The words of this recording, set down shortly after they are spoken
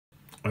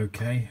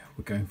Okay,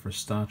 we're going for a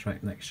Star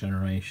Trek Next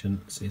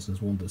Generation,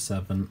 seasons 1 to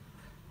 7,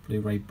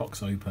 Blu Ray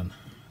box open.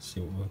 Let's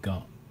see what we've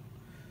got.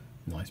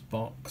 Nice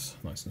box,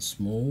 nice and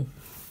small.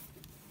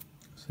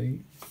 See,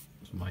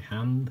 it's my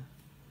hand.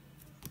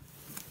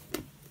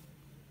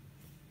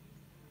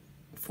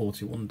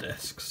 41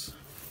 discs.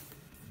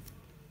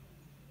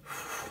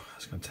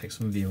 It's going to take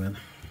some viewing.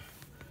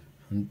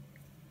 And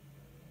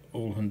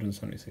all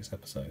 176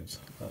 episodes.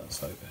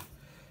 So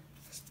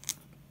let's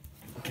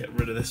get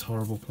rid of this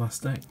horrible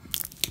plastic.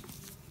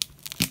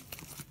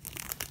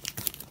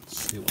 Let's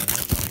see what it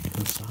looks like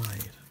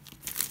inside.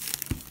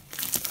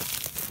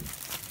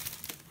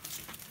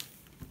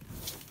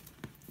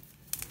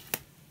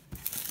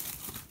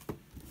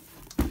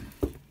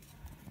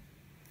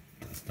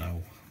 That's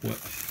now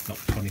worth not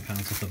 £20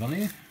 off the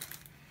value.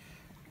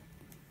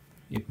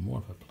 Even more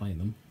if I play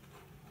them.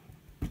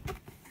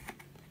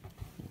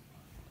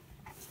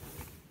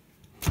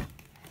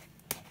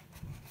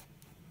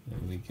 There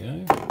we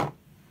go.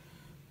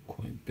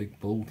 Quite big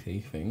bulky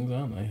things,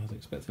 aren't they? I was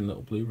expecting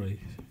little Blu Rays.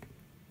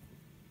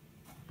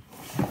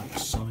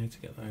 Side to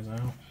get those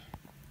out.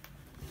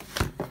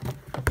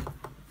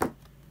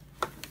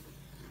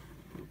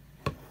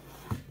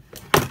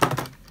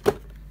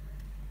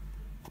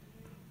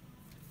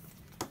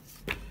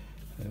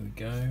 There we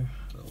go. A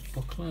little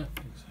booklet.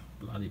 It's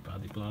bloody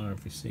blah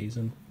every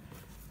season.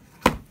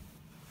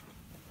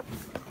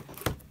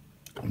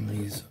 And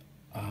these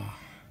are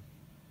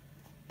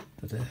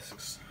the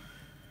discs.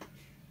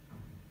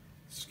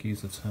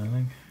 Excuse the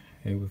turning.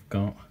 Here we've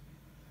got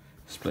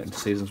split into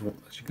seasons,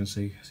 as you can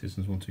see,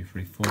 seasons 1, 2,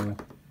 3, 4,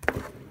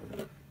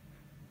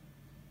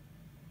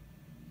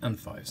 and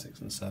 5, 6,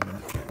 and 7.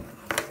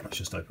 Let's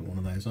just open one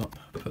of those up.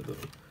 Put the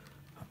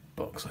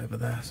box over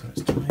there so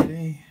it's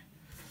tidy.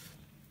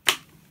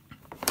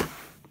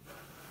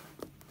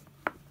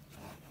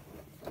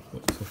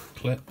 Looks like a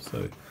clip,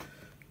 so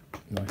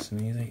nice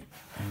and easy.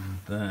 And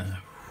there,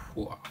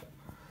 wow.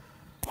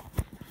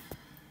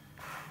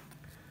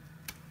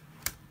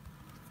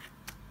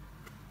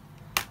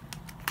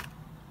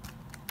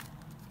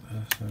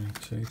 There's only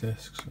 2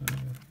 discs.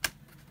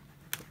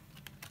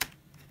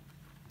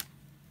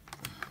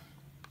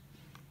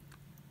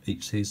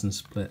 Each season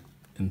split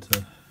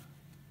into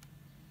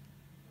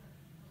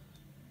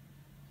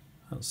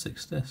about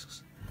 6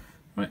 discs.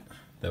 Right,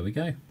 there we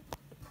go.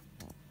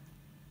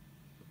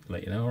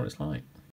 Let you know what it's like.